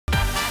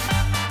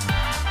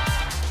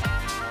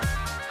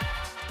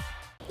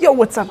Yo,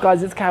 what's up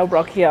guys, it's Kale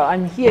Brock here.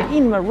 I'm here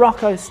in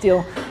Morocco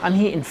still. I'm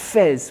here in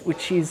Fez,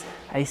 which is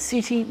a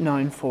city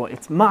known for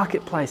its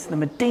marketplace, the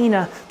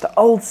Medina, the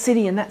old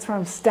city, and that's where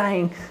I'm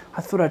staying.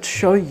 I thought I'd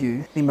show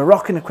you the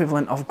Moroccan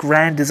equivalent of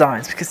grand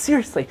designs, because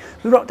seriously,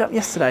 we rocked up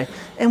yesterday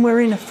and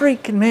we're in a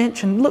freaking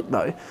mansion. Look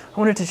though, I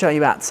wanted to show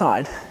you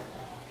outside.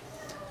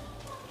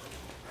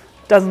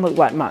 Doesn't look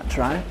like much,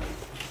 right?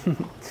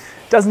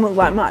 Doesn't look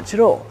like much at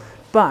all,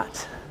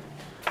 but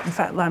in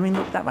fact, I mean,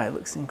 look that way, it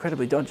looks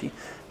incredibly dodgy.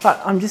 But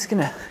I'm just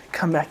gonna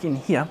come back in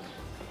here,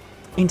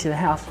 into the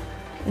house,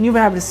 and you'll be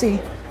able to see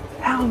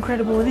how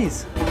incredible it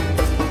is.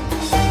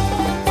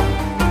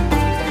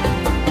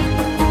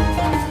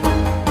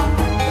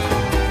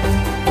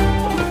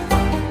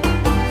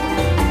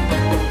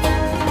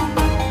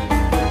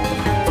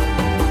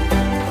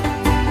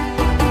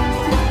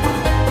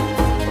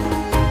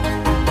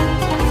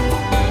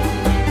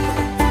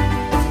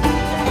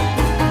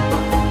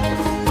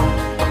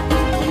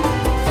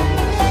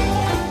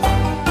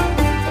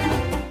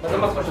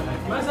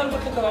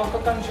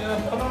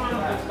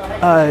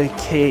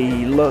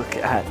 Okay, look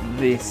at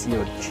this,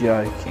 you're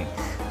joking.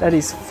 That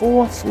is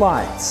 4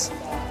 flights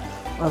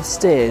of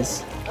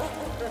stairs.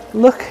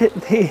 Look at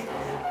the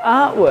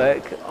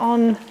artwork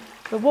on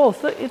the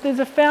walls. Look, there's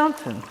a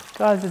fountain.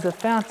 Guys, there's a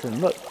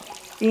fountain, look,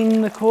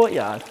 in the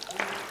courtyard.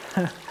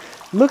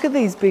 Look at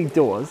these big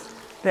doors.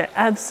 They're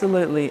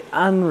absolutely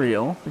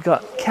unreal. We've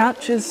got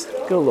couches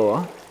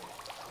galore.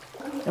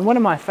 And one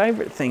of my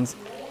favorite things,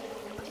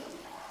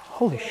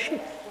 holy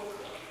shit,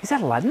 is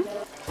that Aladdin?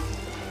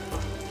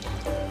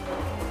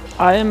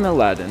 I am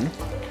Aladdin.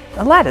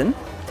 Aladdin?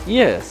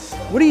 Yes.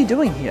 What are you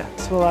doing here?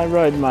 Well, I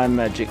rode my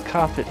magic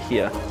carpet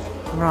here.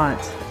 Right.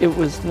 It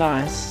was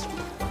nice.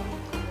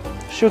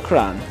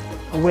 Shukran.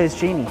 Where's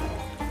Genie?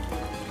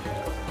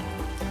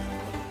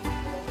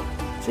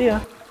 See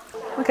ya.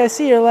 Okay,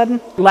 see you, Aladdin.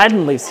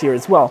 Aladdin lives here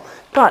as well.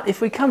 But if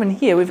we come in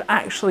here, we've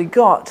actually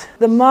got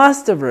the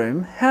master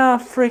room. How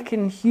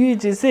freaking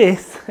huge is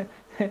this?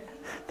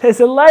 There's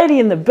a lady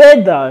in the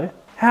bed though.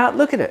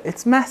 Look at it,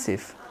 it's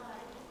massive.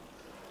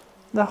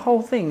 The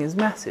whole thing is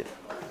massive.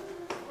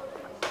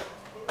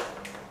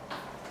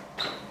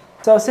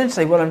 So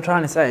essentially what I'm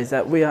trying to say is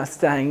that we are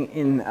staying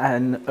in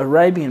an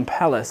Arabian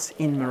palace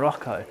in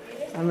Morocco.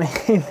 I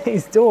mean,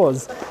 these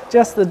doors,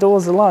 just the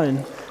doors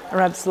alone,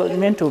 are absolutely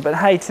mental. But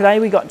hey, today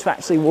we got to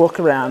actually walk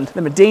around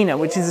the Medina,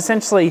 which is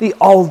essentially the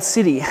old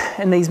city.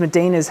 And these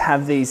Medinas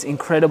have these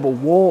incredible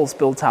walls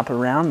built up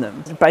around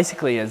them,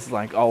 basically as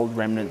like old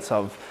remnants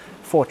of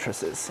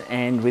fortresses,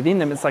 and within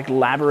them it's like a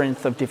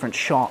labyrinth of different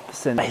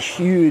shops and a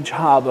huge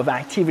hub of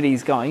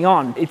activities going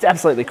on. It's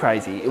absolutely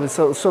crazy. It was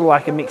sort of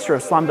like a mixture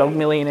of Slumdog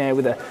Millionaire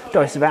with a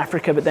dose of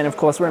Africa, but then of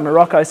course we're in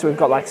Morocco, so we've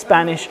got like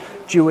Spanish,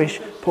 Jewish,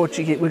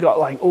 Portuguese, we've got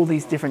like all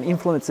these different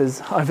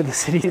influences over the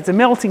city. It's a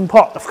melting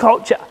pot of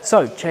culture.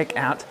 So check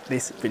out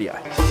this video.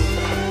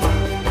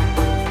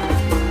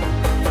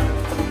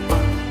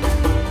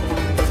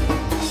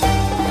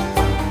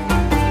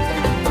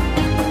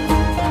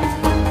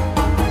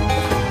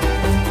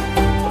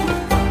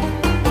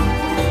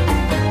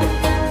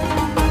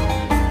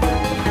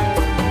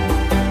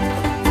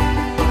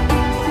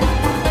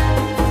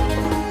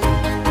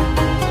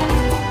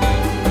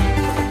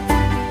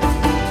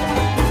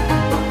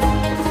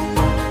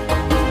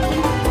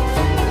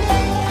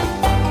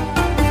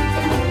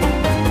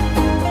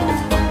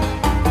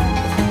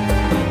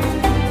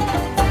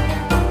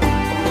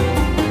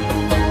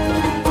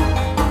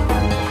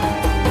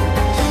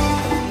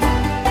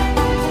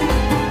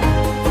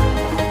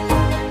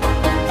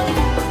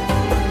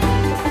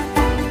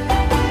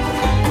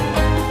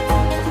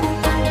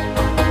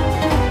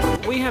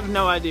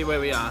 No idea where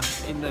we are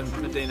in the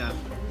Medina.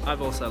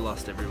 I've also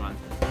lost everyone.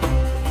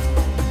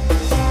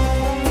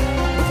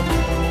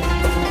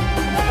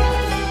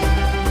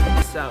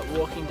 Start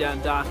walking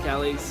down dark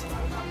alleys.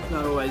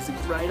 Not always a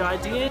great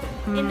idea.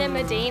 In the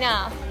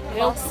Medina.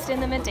 Help. Lost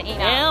in the Medina.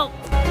 Help.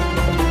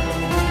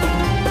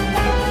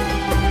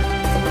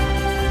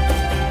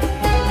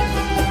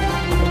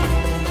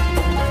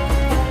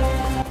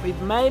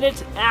 We've made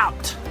it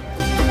out.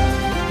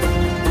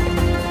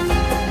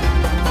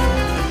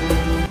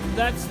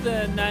 That's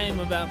the name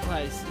of our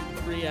place,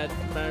 Riad,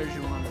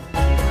 Marijuana.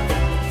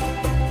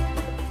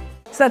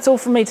 So that's all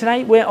from me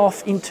today. We're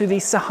off into the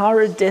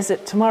Sahara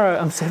Desert tomorrow.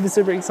 I'm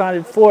super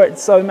excited for it.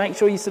 So make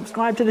sure you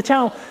subscribe to the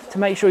channel to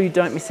make sure you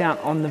don't miss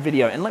out on the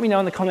video. And let me know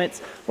in the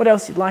comments what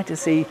else you'd like to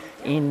see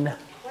in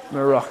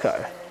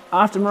Morocco.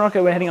 After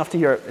Morocco, we're heading off to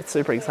Europe. It's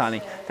super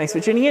exciting. Thanks for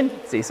tuning in.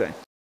 See you soon.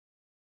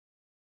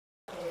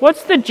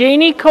 What's the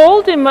genie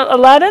called in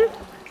Aladdin?